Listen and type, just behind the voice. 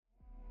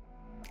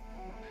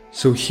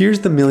So here's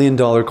the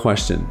 $1,000,000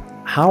 question.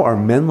 How are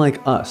men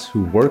like us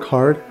who work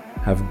hard,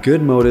 have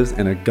good motives,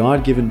 and a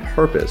God-given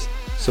purpose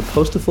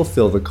supposed to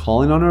fulfill the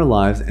calling on our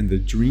lives and the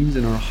dreams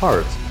in our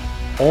hearts,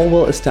 all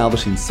while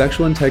establishing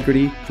sexual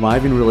integrity,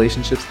 thriving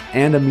relationships,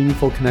 and a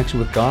meaningful connection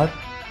with God?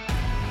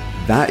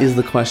 That is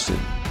the question,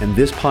 and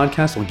this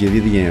podcast will give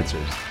you the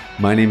answers.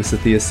 My name is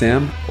Sathya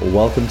Sam.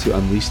 Welcome to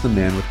Unleash the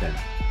Man Within.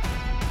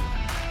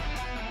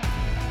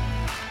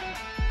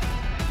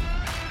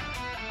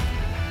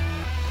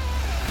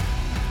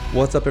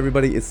 What's up,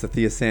 everybody? It's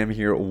Sathya Sam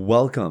here.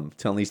 Welcome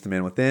to Unleash the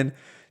Man Within.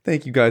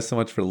 Thank you guys so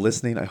much for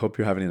listening. I hope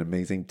you're having an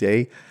amazing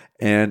day.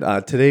 And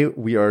today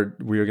we are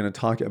going to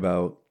talk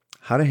about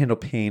how to handle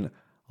pain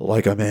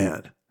like a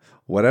man,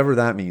 whatever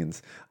that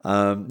means.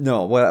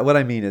 What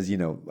I mean is,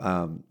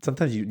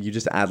 sometimes you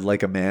just add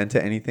like a man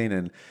to anything,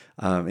 and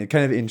it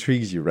kind of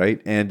intrigues you, right?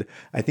 And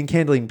I think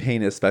handling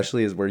pain,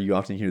 especially, is where you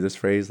often hear this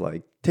phrase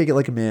like "take it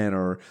like a man"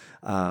 or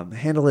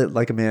 "handle it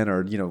like a man,"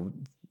 or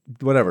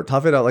whatever,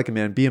 tough it out like a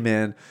man, be a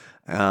man.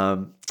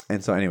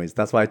 And so anyways,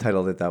 that's why I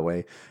titled it that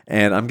way.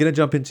 And I'm going to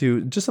jump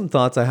into just some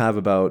thoughts I have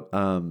about,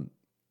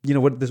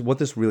 what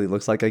this really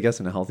looks like, I guess,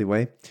 in a healthy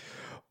way.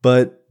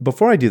 But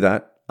before I do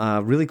that,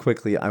 really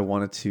quickly, I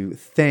wanted to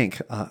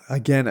thank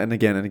again and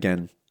again and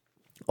again,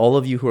 all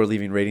of you who are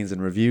leaving ratings and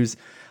reviews.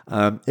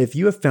 If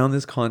you have found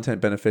this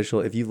content beneficial,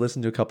 if you've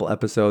listened to a couple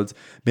episodes,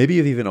 maybe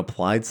you've even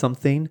applied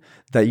something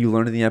that you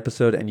learned in the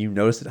episode and you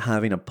noticed it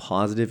having a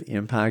positive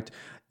impact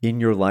in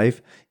your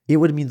life, it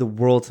would mean the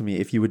world to me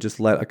if you would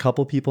just let a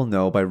couple people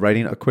know by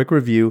writing a quick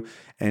review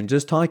and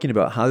just talking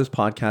about how this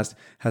podcast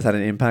has had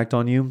an impact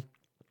on you.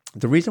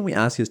 The reason we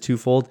ask is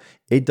twofold.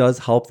 It does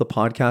help the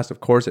podcast. Of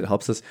course, it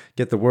helps us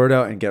get the word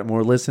out and get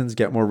more listens,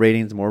 get more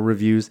ratings, more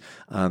reviews.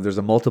 There's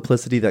a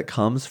multiplicity that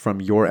comes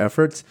from your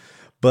efforts.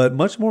 But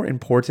much more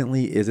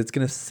importantly is it's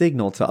going to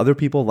signal to other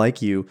people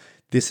like you,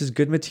 this is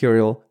good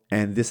material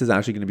and this is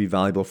actually going to be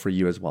valuable for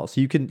you as well. So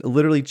you can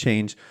literally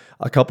change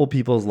a couple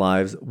people's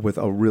lives with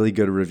a really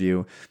good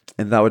review,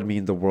 and that would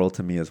mean the world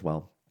to me as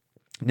well.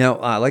 Now,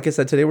 like I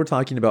said, today we're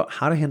talking about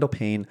how to handle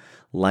pain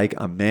like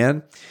a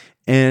man.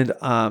 And,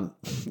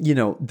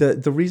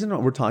 the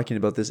reason we're talking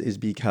about this is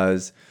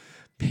because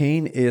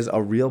pain is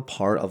a real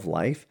part of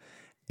life.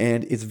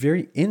 And it's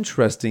very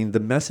interesting. The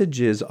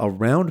messages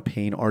around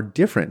pain are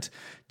different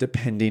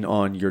depending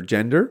on your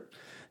gender,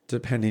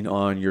 depending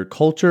on your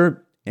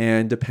culture,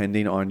 and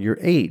depending on your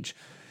age.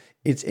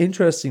 It's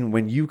interesting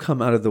when you come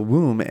out of the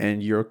womb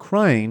and you're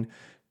crying,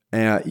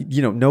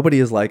 nobody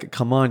is like,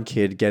 come on,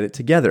 kid, get it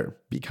together.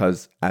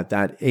 Because at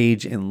that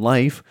age in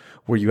life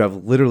where you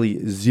have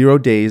literally 0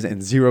 days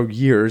and 0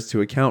 years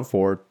to account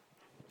for,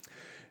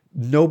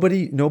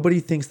 nobody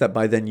thinks that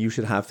by then you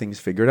should have things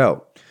figured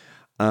out.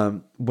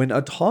 When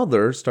a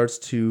toddler starts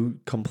to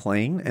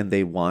complain and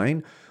they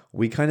whine,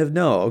 we kind of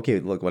know, okay,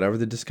 look, whatever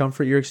the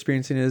discomfort you're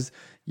experiencing is,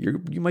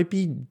 you might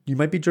be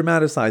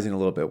dramatizing a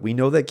little bit. We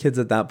know that kids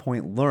at that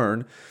point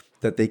learn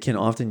that they can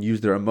often use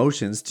their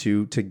emotions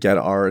to get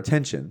our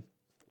attention.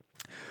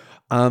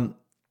 On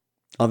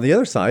the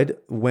other side,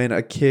 when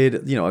a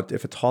kid,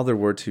 if a toddler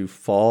were to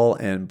fall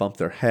and bump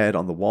their head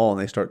on the wall and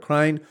they start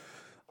crying,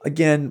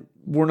 again,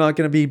 we're not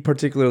going to be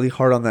particularly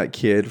hard on that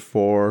kid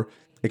for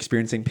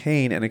experiencing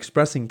pain and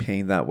expressing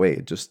pain that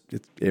way.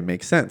 It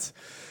makes sense.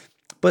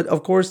 But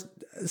of course,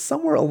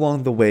 somewhere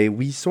along the way,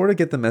 we sort of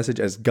get the message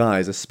as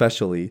guys,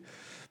 especially,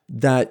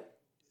 that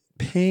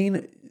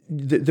pain,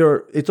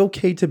 it's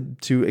okay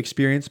to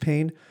experience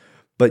pain,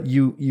 but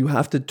you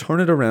have to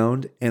turn it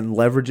around and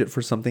leverage it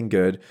for something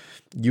good.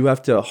 You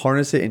have to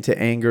harness it into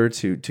anger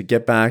to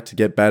get back, to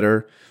get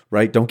better,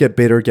 right? Don't get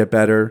bitter, get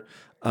better.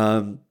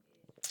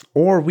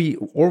 Or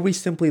we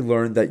simply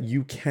learn that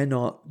you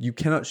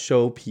cannot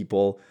show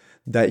people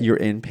that you're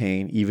in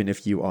pain even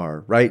if you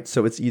are, right?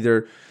 So it's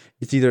either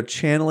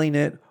channeling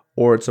it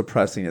or it's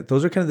suppressing it.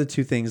 Those are kind of the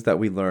two things that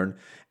we learn.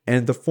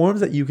 And the forms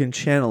that you can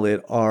channel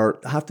it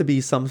have to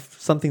be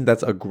something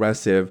that's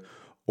aggressive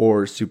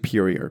or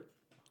superior.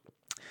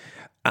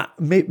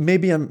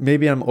 Maybe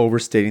I'm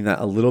overstating that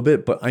a little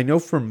bit, but I know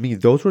for me,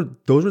 those were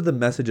the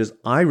messages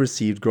I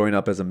received growing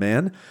up as a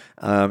man,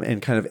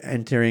 and kind of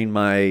entering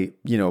my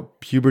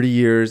puberty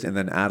years and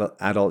then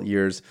adult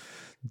years.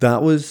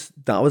 That was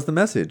the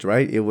message,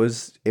 right? It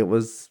was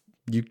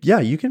you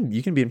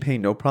can be in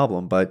pain, no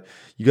problem, but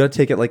you got to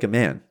take it like a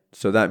man.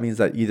 So that means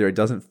that either it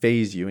doesn't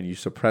faze you and you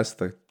suppress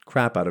the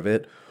crap out of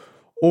it,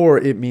 or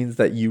it means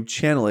that you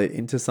channel it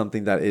into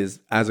something that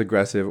is as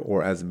aggressive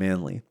or as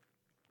manly.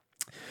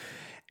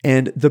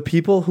 And the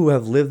people who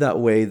have lived that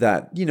way,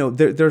 that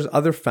there's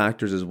other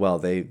factors as well.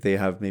 They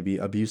have maybe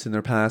abuse in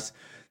their past.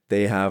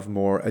 They have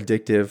more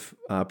addictive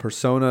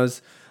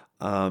personas.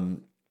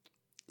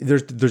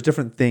 There's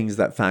different things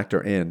that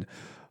factor in,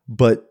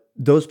 but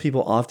those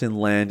people often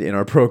land in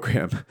our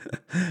program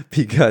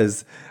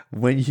because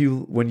when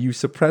you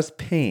suppress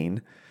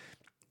pain,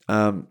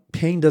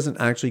 pain doesn't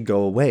actually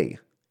go away.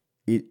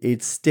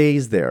 It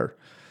stays there.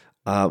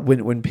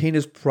 When pain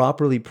is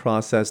properly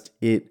processed,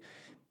 it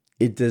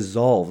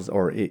dissolves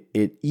or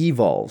it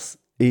evolves.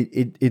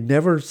 It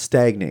never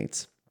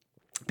stagnates.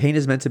 Pain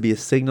is meant to be a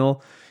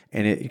signal,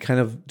 and it kind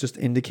of just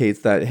indicates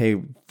that,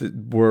 hey,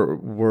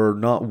 we're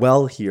not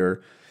well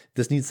here.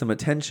 This needs some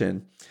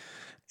attention.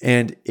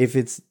 And if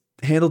it's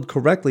handled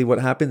correctly, what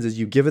happens is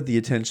you give it the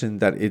attention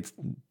that it's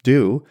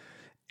due,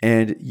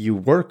 and you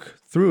work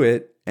through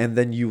it, and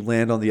then you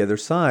land on the other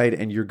side,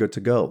 and you're good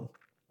to go.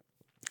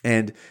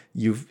 And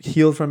you've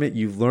healed from it,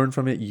 you've learned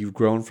from it, you've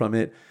grown from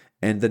it,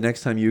 and the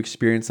next time you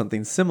experience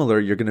something similar,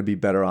 you're going to be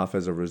better off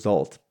as a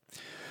result.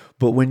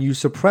 But when you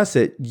suppress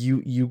it,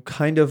 you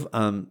kind of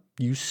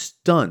you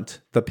stunt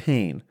the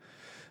pain.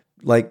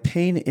 Like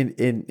pain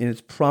in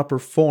its proper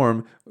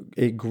form,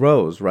 it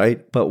grows,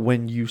 right? But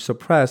when you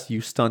suppress,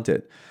 you stunt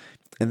it.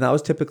 And that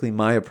was typically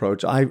my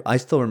approach. I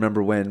still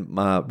remember when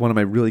one of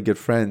my really good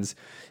friends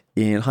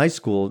in high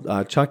school,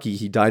 Chucky,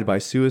 he died by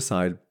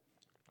suicide.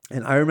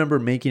 And I remember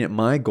making it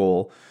my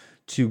goal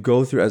to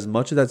go through as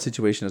much of that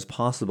situation as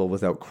possible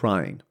without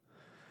crying.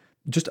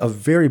 Just a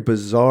very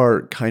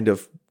bizarre kind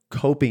of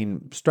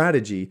coping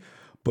strategy.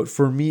 But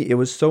for me, it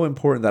was so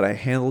important that I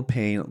handled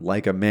pain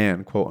like a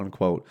man, quote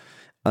unquote.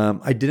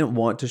 I didn't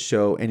want to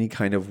show any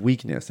kind of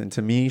weakness. And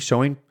to me,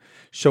 showing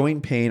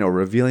pain or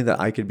revealing that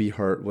I could be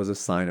hurt was a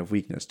sign of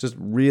weakness. Just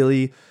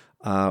really,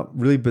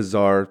 really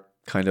bizarre,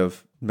 kind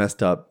of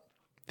messed up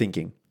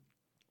thinking.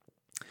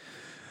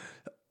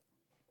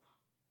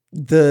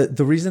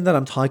 The reason that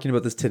I'm talking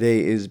about this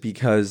today is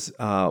because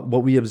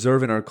what we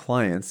observe in our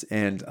clients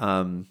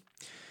what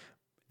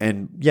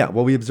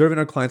we observe in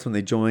our clients when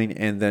they join,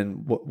 and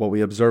then what we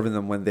observe in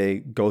them when they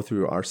go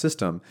through our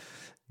system,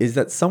 is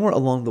that somewhere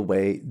along the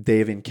way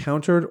they've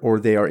encountered or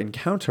they are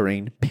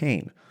encountering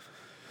pain.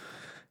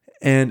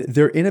 And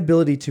their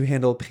inability to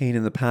handle pain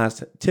in the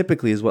past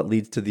typically is what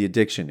leads to the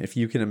addiction. If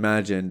you can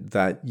imagine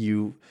that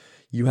you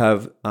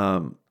have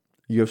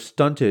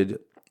stunted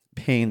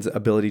pain's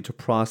ability to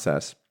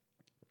process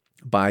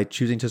by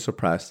choosing to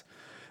suppress,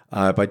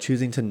 by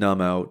choosing to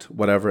numb out,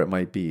 whatever it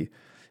might be.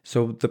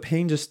 So the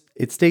pain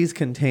it stays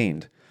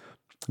contained,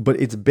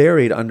 but it's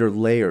buried under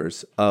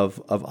layers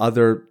of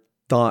other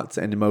thoughts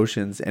and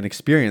emotions and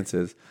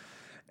experiences.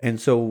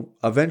 And so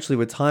eventually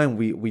with time,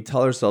 we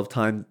tell ourselves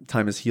time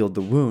has healed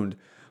the wound,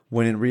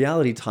 when in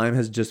reality, time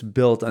has just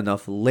built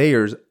enough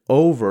layers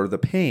over the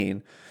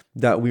pain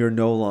that we are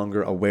no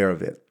longer aware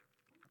of it.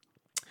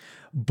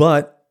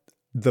 But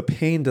the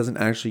pain doesn't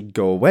actually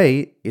go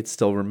away, it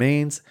still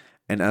remains.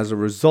 And as a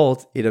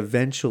result, it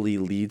eventually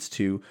leads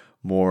to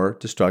more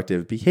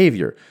destructive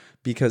behavior,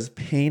 because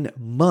pain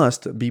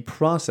must be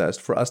processed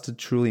for us to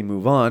truly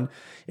move on.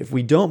 If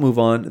we don't move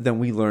on, then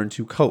we learn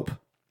to cope.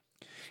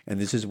 And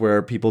this is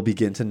where people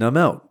begin to numb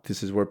out.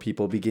 This is where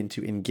people begin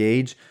to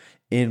engage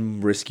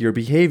in riskier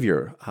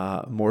behavior,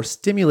 more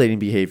stimulating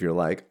behavior,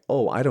 like,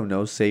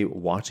 say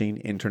watching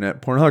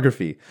internet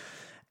pornography.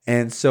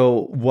 And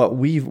so what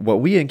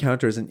we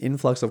encounter is an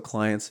influx of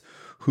clients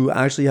who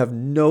actually have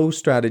no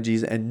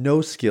strategies and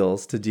no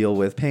skills to deal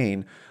with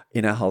pain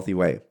in a healthy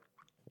way.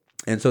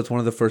 And so it's one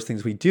of the first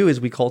things we do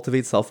is we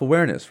cultivate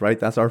self-awareness, right?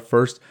 That's our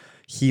first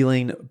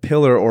healing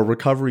pillar or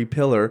recovery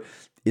pillar,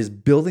 is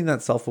building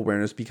that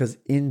self-awareness, because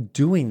in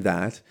doing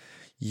that,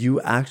 you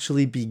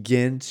actually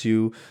begin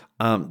to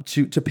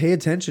pay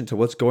attention to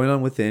what's going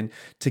on within,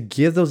 to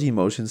give those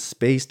emotions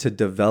space to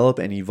develop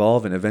and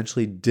evolve and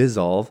eventually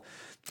dissolve,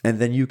 and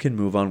then you can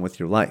move on with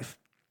your life.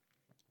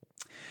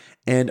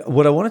 And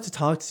what I wanted to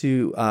talk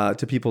to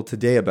people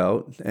today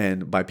about,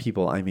 and by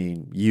people I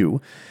mean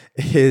you,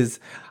 is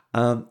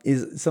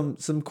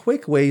some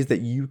quick ways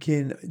that you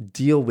can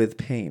deal with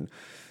pain.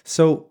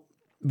 So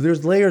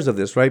there's layers of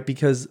this, right?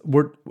 Because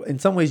in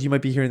some ways you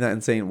might be hearing that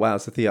and saying, "Wow,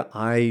 Sathya,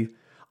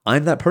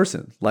 I'm that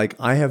person. Like,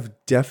 I have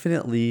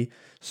definitely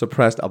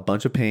suppressed a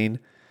bunch of pain.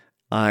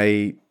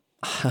 I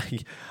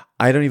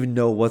don't even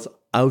know what's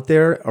out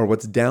there or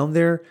what's down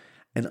there,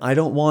 and I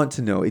don't want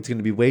to know. It's going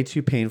to be way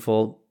too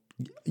painful.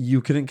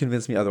 You couldn't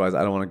convince me otherwise.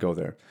 I don't want to go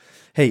there."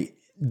 Hey,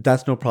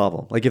 that's no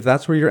problem. Like, if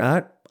that's where you're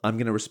at, I'm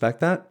going to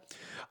respect that.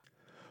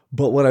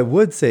 But what I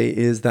would say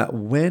is that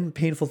when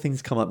painful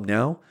things come up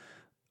now,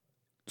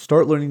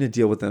 start learning to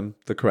deal with them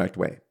the correct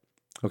way.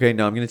 Okay,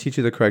 now I'm going to teach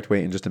you the correct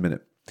way in just a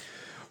minute.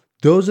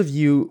 Those of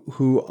you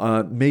who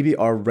maybe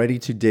are ready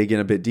to dig in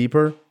a bit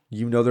deeper,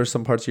 there's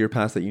some parts of your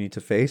past that you need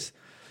to face.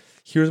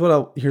 Here's what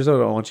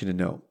I want you to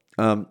know.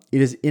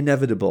 It is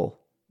inevitable.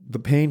 The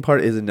pain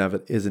part is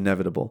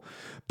inevitable.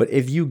 But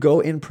if you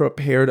go in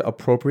prepared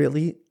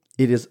appropriately,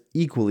 it is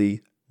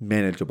equally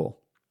manageable.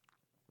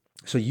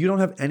 So you don't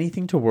have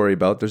anything to worry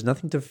about. There's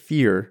nothing to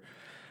fear,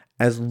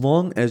 as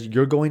long as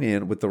you're going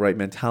in with the right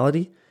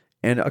mentality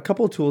and a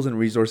couple of tools and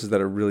resources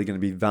that are really going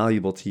to be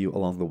valuable to you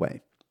along the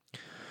way.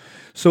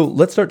 So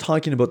let's start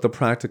talking about the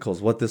practicals,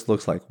 what this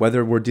looks like,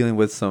 whether we're dealing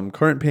with some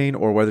current pain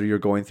or whether you're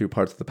going through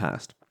parts of the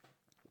past.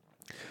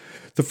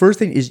 The first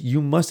thing is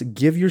you must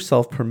give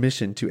yourself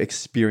permission to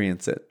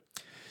experience it.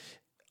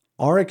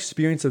 Our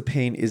experience of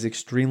pain is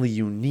extremely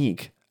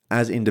unique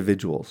as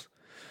individuals.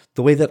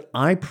 The way that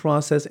I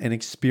process and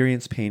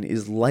experience pain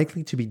is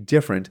likely to be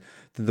different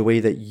than the way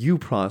that you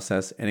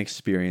process and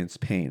experience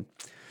pain.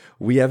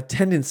 We have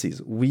tendencies.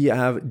 We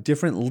have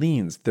different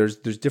leans. There's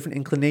different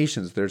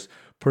inclinations. There's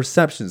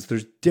perceptions.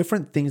 There's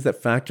different things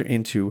that factor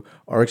into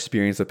our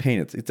experience of pain.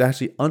 It's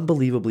actually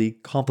unbelievably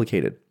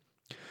complicated.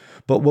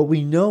 But what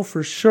we know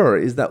for sure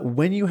is that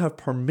when you have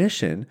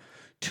permission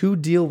to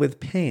deal with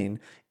pain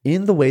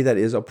in the way that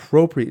is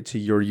appropriate to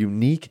your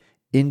unique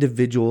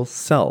individual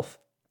self,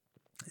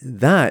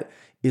 that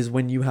is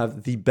when you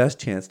have the best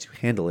chance to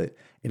handle it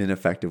in an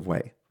effective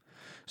way.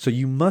 So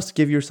you must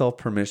give yourself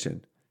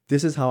permission.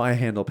 This is how I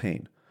handle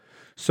pain.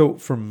 So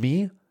for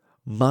me,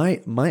 my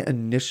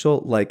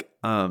initial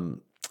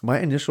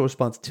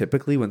response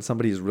typically when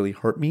somebody has really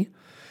hurt me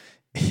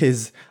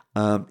is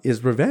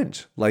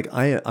revenge. Like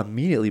I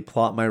immediately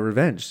plot my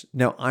revenge.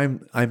 Now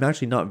I'm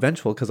actually not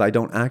vengeful because I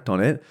don't act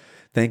on it.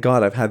 Thank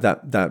God I've had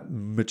that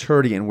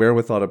maturity and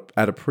wherewithal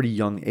at a pretty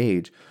young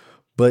age.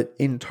 But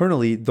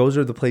internally, those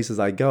are the places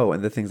I go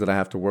and the things that I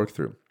have to work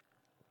through.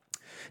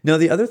 Now,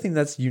 the other thing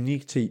that's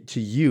unique to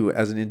you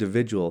as an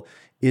individual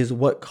is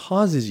what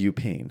causes you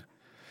pain.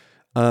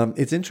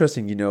 It's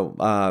interesting,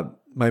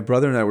 my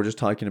brother and I were just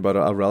talking about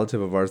a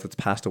relative of ours that's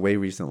passed away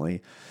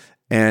recently,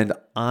 and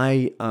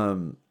I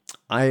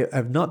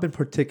have not been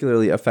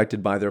particularly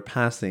affected by their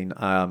passing.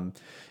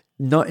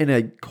 Not in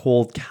a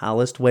cold,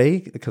 calloused way,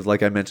 because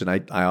like I mentioned,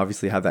 I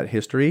obviously have that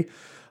history.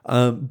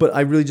 But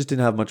I really just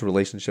didn't have much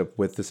relationship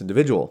with this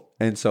individual.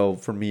 And so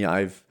for me,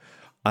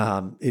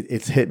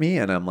 it's hit me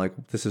and I'm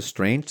like, this is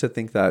strange to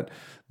think that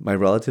my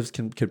relatives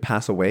could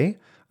pass away.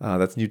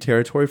 That's new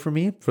territory for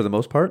me for the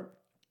most part.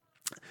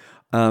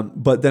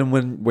 But then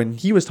when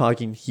he was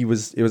talking, it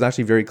was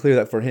actually very clear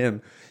that for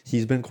him,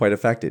 he's been quite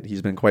affected.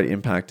 He's been quite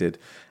impacted.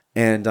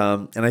 And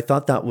I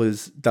thought that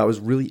was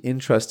really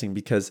interesting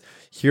because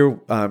here,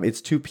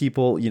 it's two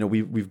people,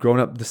 we've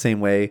grown up the same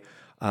way.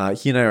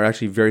 He and I are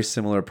actually very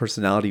similar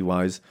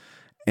personality-wise,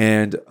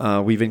 and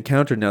we've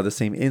encountered now the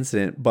same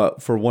incident,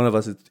 but for one of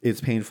us, it's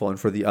painful, and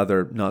for the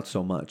other, not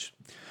so much.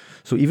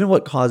 So even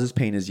what causes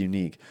pain is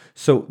unique.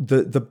 So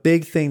the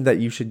big thing that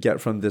you should get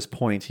from this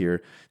point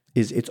here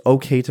is it's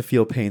okay to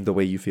feel pain the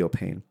way you feel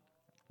pain.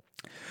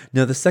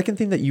 Now, the second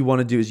thing that you want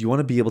to do is you want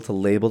to be able to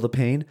label the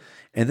pain.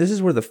 And this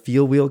is where the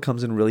feel wheel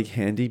comes in really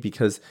handy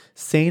because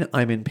saying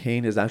I'm in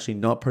pain is actually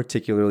not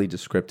particularly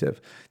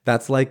descriptive.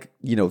 That's like,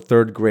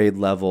 third grade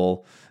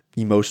level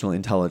emotional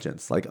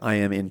intelligence. Like I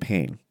am in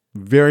pain.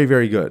 Very,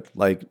 very good.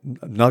 Like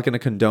I'm not going to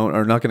condone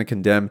or not going to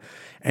condemn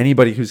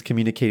anybody who's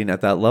communicating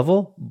at that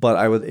level, but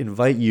I would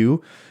invite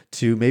you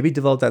to maybe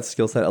develop that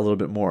skill set a little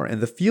bit more.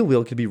 And the feel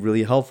wheel could be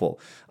really helpful.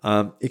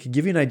 It could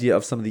give you an idea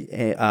of some of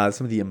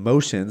the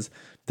emotions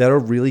that are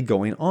really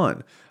going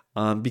on.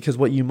 Because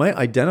what you might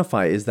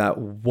identify is that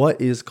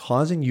what is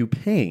causing you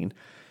pain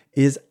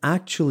is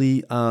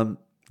actually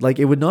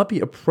it would not be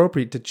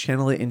appropriate to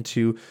channel it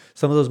into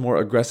some of those more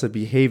aggressive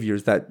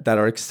behaviors that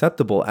are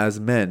acceptable as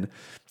men.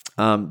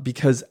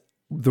 Because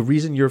the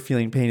reason you're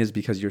feeling pain is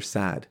because you're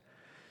sad.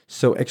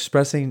 So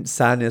expressing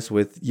sadness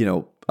with,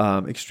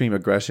 extreme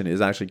aggression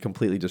is actually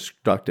completely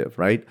destructive,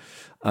 right?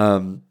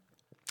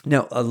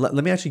 Now,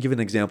 let me actually give an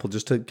example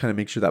just to kind of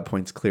make sure that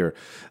point's clear.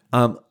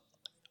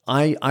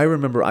 I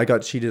remember I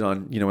got cheated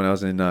on, when I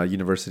was in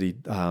university,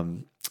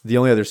 the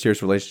only other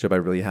serious relationship I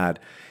really had.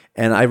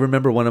 And I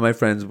remember one of my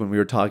friends, when we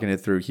were talking it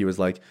through, he was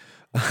like,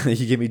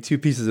 he gave me two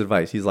pieces of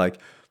advice. He's like,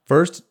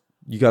 first,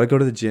 you got to go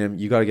to the gym.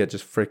 You got to get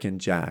just freaking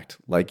jacked.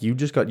 Like you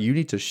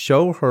need to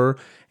show her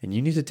and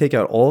you need to take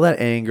out all that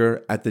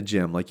anger at the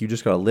gym. Like you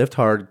just got to lift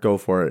hard, go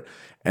for it.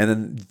 And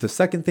then the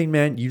second thing,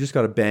 man, you just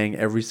got to bang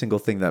every single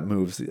thing that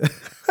moves. It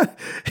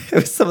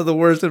was some of the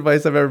worst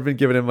advice I've ever been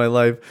given in my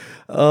life.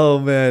 Oh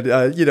man.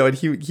 And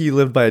he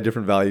lived by a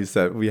different value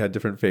set. We had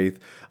different faith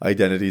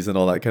identities and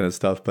all that kind of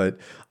stuff. But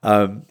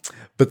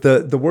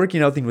the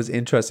working out thing was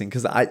interesting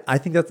because I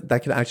think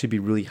that could actually be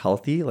really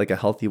healthy, like a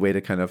healthy way to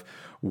kind of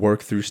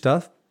work through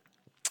stuff.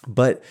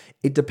 But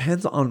it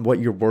depends on what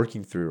you're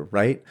working through,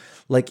 right?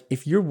 Like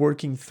if you're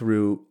working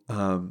through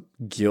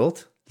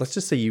guilt, let's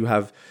just say you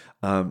have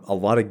a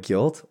lot of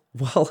guilt.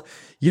 Well,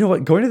 you know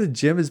what? Going to the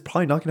gym is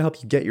probably not going to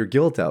help you get your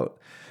guilt out.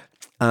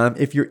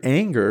 If you're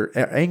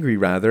angry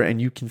rather,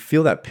 and you can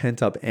feel that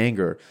pent up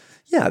anger,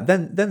 yeah,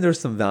 then there's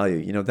some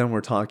value. Then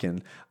we're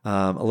talking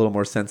a little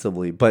more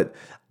sensibly. But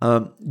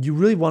you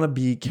really want to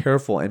be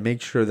careful and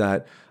make sure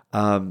that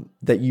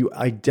you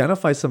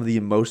identify some of the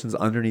emotions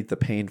underneath the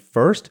pain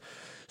first,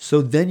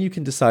 so then you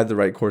can decide the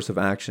right course of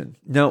action.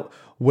 Now,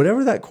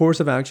 whatever that course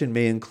of action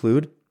may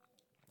include,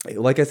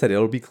 like I said,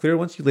 it'll be clear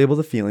once you label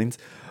the feelings.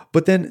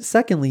 But then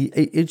secondly,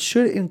 it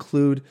should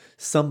include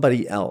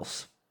somebody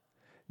else.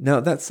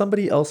 Now, that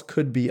somebody else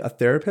could be a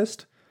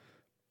therapist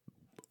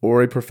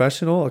or a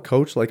professional, a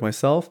coach like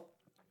myself.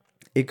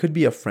 It could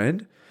be a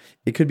friend.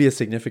 It could be a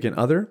significant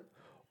other,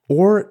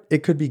 or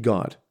it could be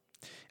God.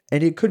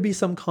 And it could be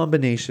some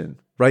combination,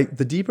 right?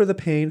 The deeper the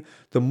pain,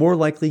 the more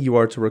likely you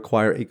are to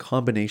require a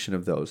combination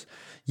of those.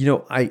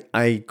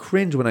 I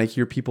cringe when I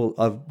hear people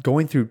of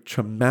going through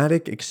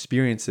traumatic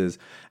experiences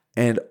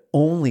and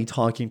only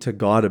talking to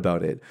God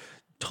about it.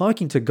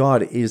 Talking to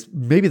God is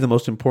maybe the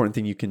most important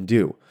thing you can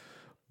do.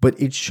 but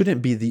it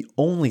shouldn't be the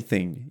only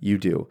thing you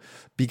do,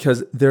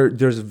 because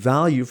there's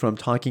value from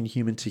talking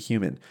human to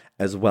human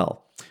as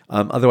well.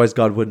 Otherwise,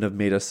 God wouldn't have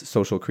made us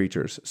social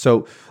creatures.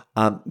 So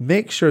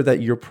make sure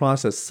that your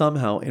process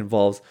somehow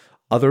involves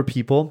other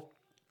people.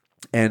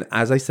 And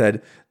as I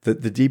said, the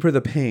deeper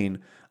the pain,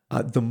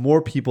 the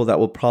more people that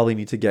will probably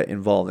need to get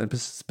involved. And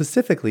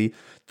specifically,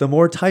 the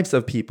more types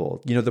of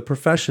people, the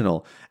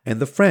professional and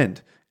the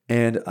friend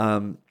and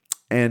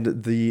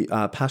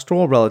the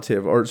pastoral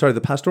relative, or sorry,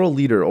 the pastoral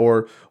leader,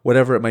 or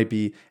whatever it might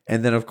be.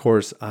 And then, of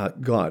course,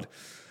 God.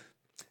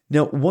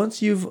 Now,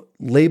 once you've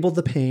labeled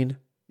the pain,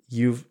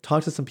 you've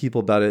talked to some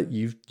people about it,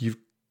 you've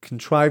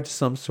contrived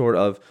some sort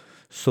of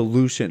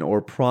solution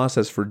or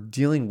process for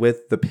dealing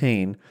with the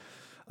pain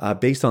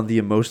based on the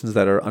emotions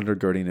that are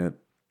undergirding it.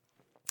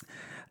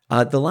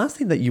 The last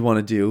thing that you want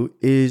to do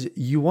is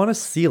you want to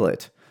seal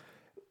it.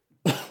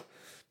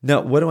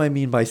 Now, what do I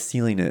mean by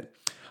sealing it?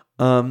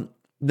 Now,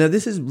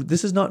 this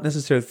is not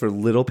necessarily for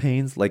little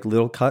pains, like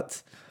little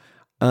cuts.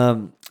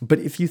 But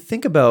if you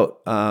think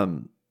about,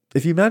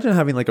 if you imagine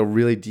having like a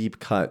really deep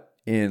cut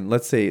in,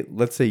 let's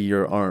say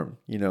your arm,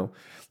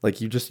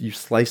 like you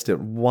sliced it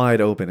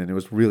wide open and it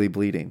was really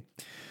bleeding.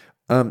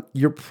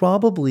 You're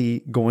probably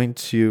going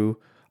to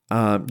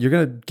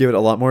give it a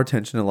lot more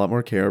attention, a lot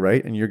more care,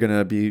 right? And you're going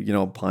to be,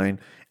 applying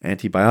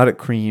antibiotic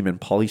cream and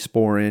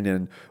polysporin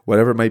and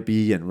whatever it might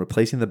be, and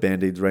replacing the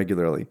Band-Aids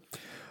regularly.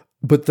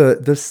 But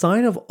the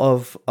sign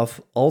of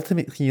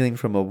ultimate healing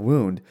from a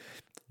wound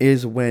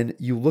is when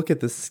you look at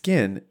the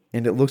skin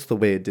and it looks the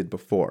way it did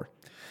before.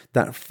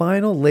 That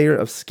final layer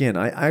of skin,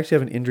 I actually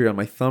have an injury on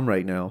my thumb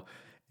right now,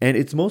 and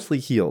it's mostly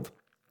healed.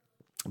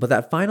 But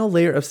that final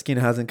layer of skin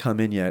hasn't come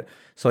in yet,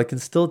 so I can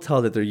still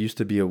tell that there used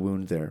to be a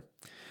wound there.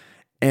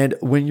 And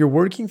when you're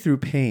working through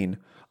pain,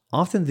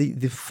 often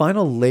the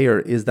final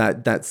layer is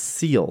that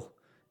seal.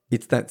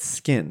 It's that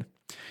skin.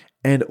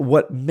 And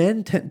what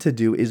men tend to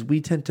do is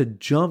we tend to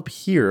jump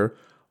here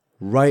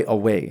right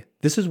away.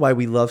 This is why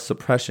we love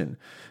suppression,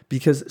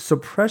 because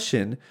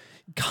suppression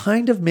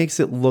kind of makes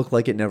it look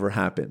like it never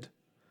happened.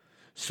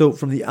 So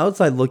from the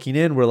outside looking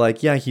in, we're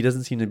like, yeah, he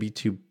doesn't seem to be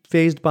too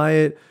fazed by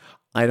it.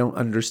 I don't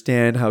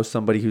understand how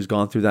somebody who's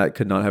gone through that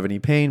could not have any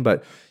pain,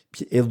 but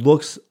it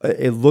looks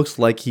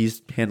like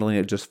he's handling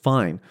it just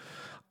fine.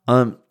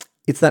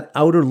 It's that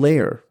outer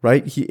layer,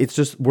 right? It's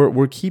just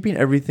we're keeping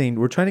everything.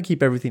 We're trying to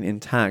keep everything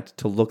intact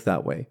to look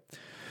that way.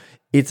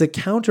 It's a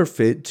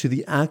counterfeit to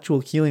the actual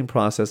healing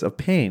process of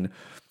pain,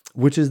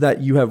 which is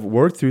that you have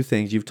worked through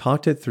things, you've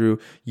talked it through,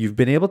 you've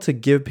been able to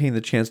give pain the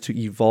chance to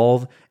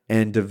evolve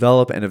and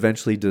develop and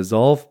eventually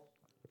dissolve.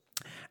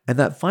 And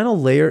that final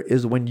layer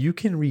is when you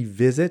can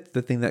revisit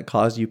the thing that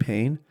caused you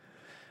pain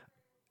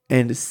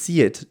and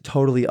see it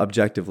totally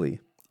objectively.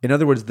 In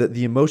other words,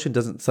 the emotion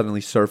doesn't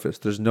suddenly surface.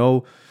 There's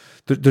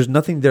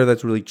nothing there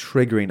that's really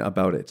triggering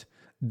about it.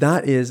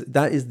 That is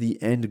the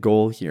end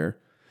goal here.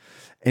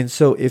 And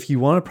so if you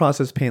want to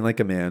process pain like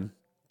a man,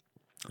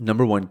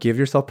 number one, give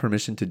yourself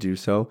permission to do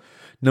so.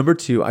 Number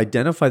two,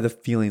 identify the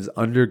feelings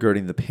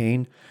undergirding the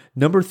pain.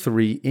 Number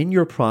three, in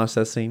your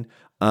processing,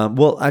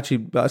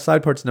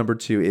 side parts number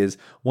two is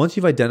once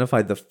you've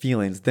identified the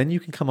feelings, then you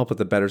can come up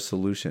with a better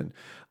solution.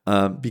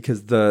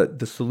 Because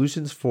the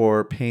solutions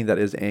for pain that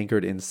is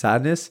anchored in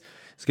sadness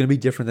is going to be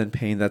different than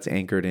pain that's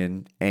anchored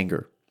in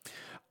anger.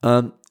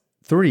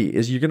 Three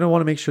is you're going to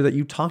want to make sure that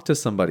you talk to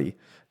somebody.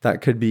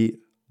 That could be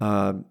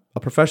a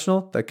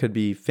professional, that could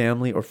be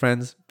family or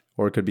friends,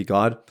 or it could be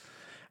God.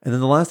 And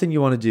then the last thing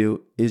you want to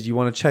do is you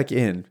want to check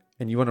in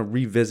and you want to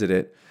revisit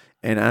it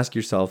and ask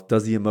yourself,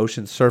 does the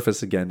emotion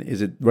surface again?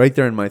 Is it right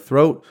there in my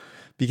throat?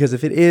 Because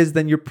if it is,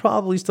 then you're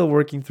probably still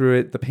working through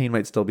it. The pain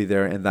might still be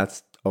there, and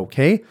that's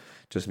okay.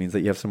 Just means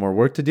that you have some more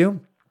work to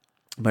do.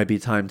 It might be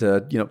time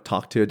to,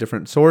 talk to a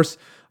different source,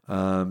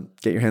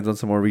 get your hands on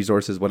some more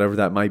resources, whatever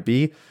that might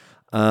be,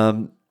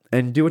 and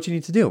do what you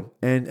need to do.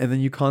 And then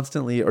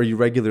you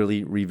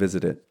regularly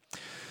revisit it.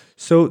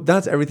 So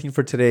that's everything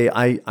for today.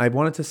 I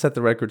wanted to set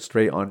the record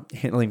straight on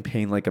handling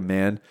pain like a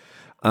man.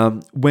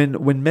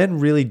 When men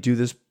really do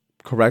this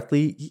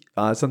correctly,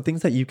 some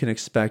things that you can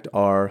expect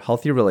are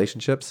healthier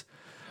relationships,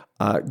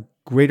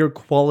 greater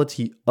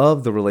quality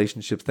of the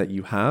relationships that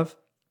you have,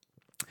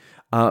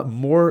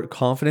 more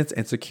confidence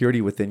and security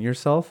within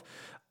yourself.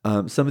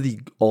 Some of the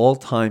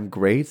all-time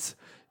greats,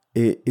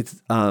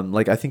 it's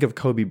like I think of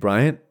Kobe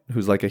Bryant,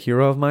 who's like a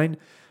hero of mine.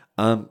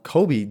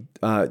 Kobe,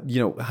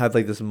 had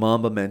like this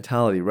Mamba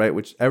mentality, right?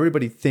 Which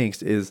everybody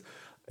thinks is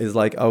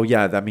like, oh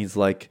yeah, that means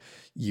like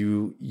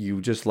you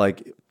just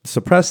like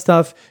suppress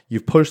stuff,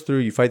 you push through,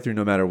 you fight through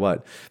no matter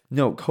what.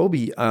 No,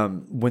 Kobe,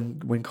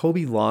 when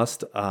Kobe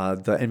lost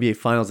the NBA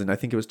Finals in, I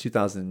think it was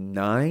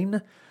 2009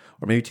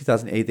 or maybe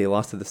 2008, they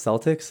lost to the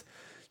Celtics.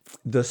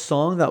 The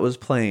song that was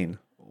playing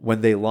when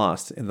they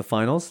lost in the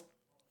finals,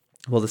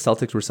 while the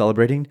Celtics were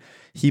celebrating,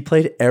 he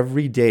played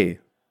every day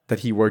that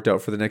he worked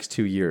out for the next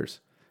 2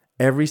 years.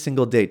 Every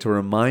single day to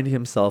remind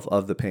himself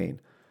of the pain.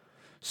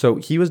 So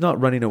he was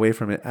not running away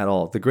from it at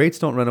all. The greats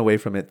don't run away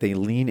from it. They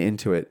lean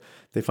into it.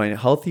 They find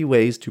healthy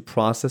ways to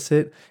process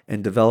it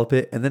and develop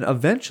it. And then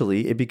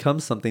eventually it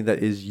becomes something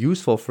that is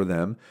useful for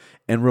them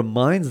and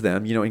reminds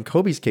them, in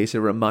Kobe's case, it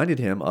reminded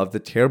him of the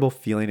terrible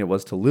feeling it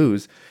was to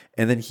lose.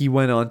 And then he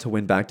went on to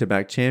win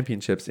back-to-back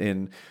championships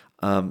in,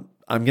 I'm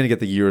going to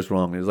get the years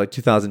wrong. It was like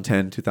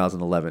 2010,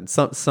 2011,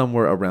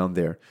 somewhere around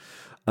there.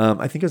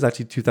 I think it was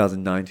actually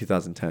 2009,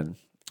 2010.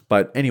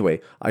 But anyway,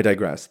 I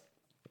digress.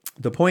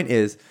 The point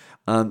is,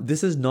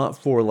 this is not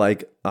for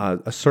like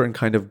a certain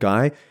kind of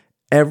guy.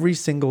 Every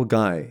single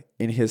guy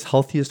in his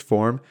healthiest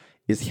form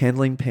is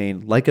handling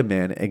pain like a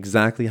man,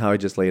 exactly how I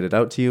just laid it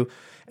out to you.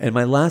 And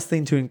my last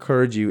thing to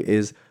encourage you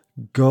is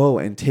go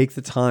and take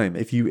the time.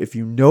 If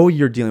you know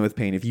you're dealing with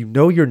pain, if you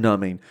know you're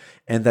numbing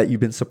and that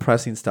you've been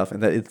suppressing stuff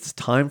and that it's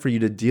time for you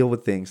to deal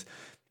with things,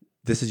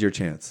 this is your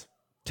chance.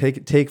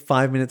 Take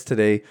 5 minutes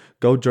today,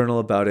 go journal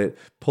about it,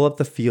 pull up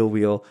the feel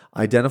wheel,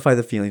 identify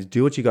the feelings,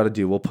 do what you got to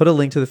do. We'll put a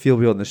link to the feel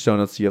wheel in the show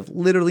notes so you have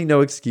literally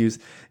no excuse.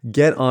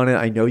 Get on it.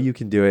 I know you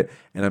can do it,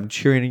 and I'm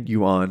cheering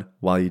you on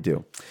while you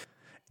do.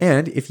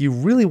 And if you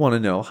really want to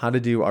know how to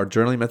do our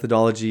journaling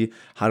methodology,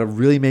 how to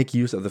really make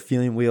use of the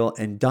feeling wheel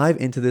and dive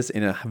into this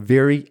in a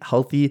very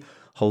healthy,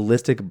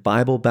 holistic,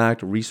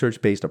 Bible-backed,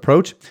 research-based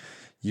approach,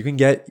 you can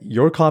get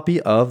your copy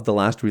of The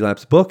Last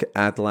Relapse book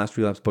at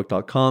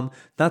thelastrelapsebook.com.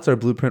 That's our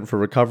blueprint for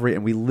recovery,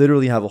 and we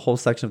literally have a whole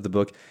section of the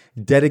book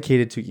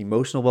dedicated to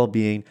emotional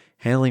well-being,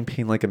 handling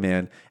pain like a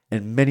man,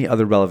 and many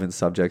other relevant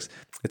subjects.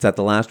 It's at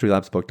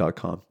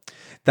thelastrelapsebook.com.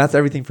 That's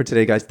everything for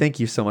today, guys.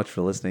 Thank you so much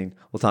for listening.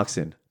 We'll talk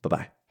soon.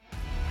 Bye-bye.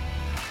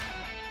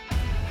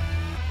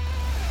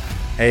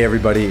 Hey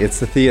everybody,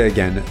 it's Sathya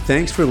again.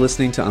 Thanks for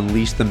listening to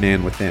Unleash the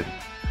Man Within.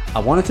 I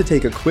wanted to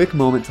take a quick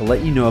moment to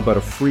let you know about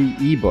a free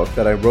ebook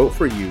that I wrote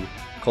for you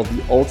called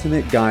The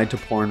Ultimate Guide to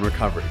Porn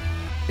Recovery.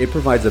 It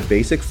provides a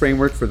basic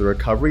framework for the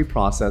recovery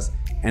process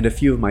and a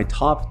few of my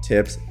top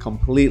tips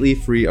completely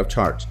free of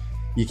charge.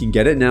 You can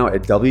get it now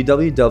at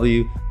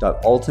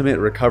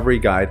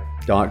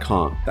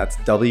www.ultimaterecoveryguide.com. That's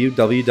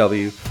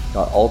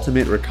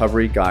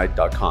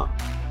www.ultimaterecoveryguide.com.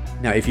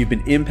 Now, if you've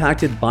been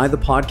impacted by the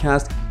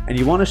podcast and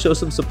you want to show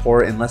some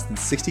support in less than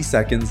 60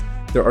 seconds,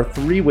 there are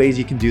 3 ways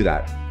you can do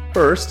that.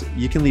 First,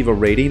 you can leave a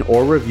rating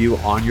or review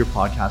on your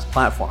podcast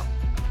platform.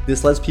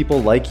 This lets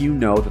people like you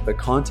know that the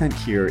content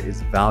here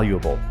is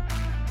valuable.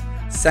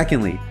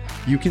 Secondly,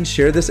 you can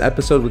share this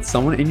episode with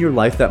someone in your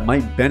life that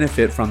might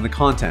benefit from the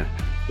content.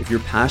 If you're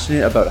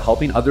passionate about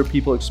helping other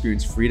people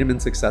experience freedom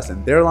and success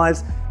in their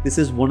lives, this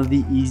is one of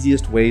the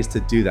easiest ways to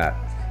do that.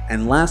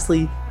 And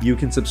lastly, you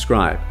can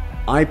subscribe.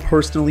 I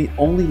personally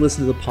only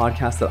listen to the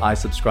podcast that I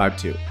subscribe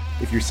to.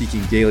 If you're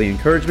seeking daily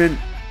encouragement,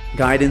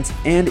 guidance,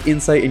 and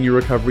insight in your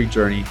recovery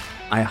journey,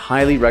 I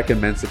highly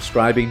recommend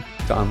subscribing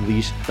to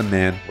Unleash the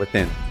Man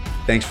Within.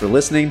 Thanks for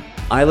listening.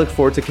 I look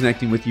forward to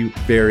connecting with you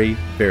very,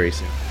 very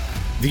soon.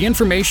 The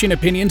information,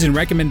 opinions, and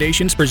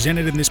recommendations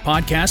presented in this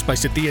podcast by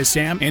Sathya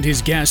Sam and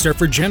his guests are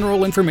for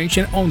general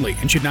information only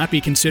and should not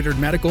be considered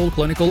medical,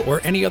 clinical, or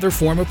any other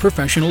form of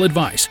professional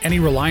advice. Any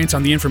reliance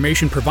on the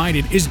information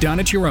provided is done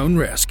at your own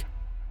risk.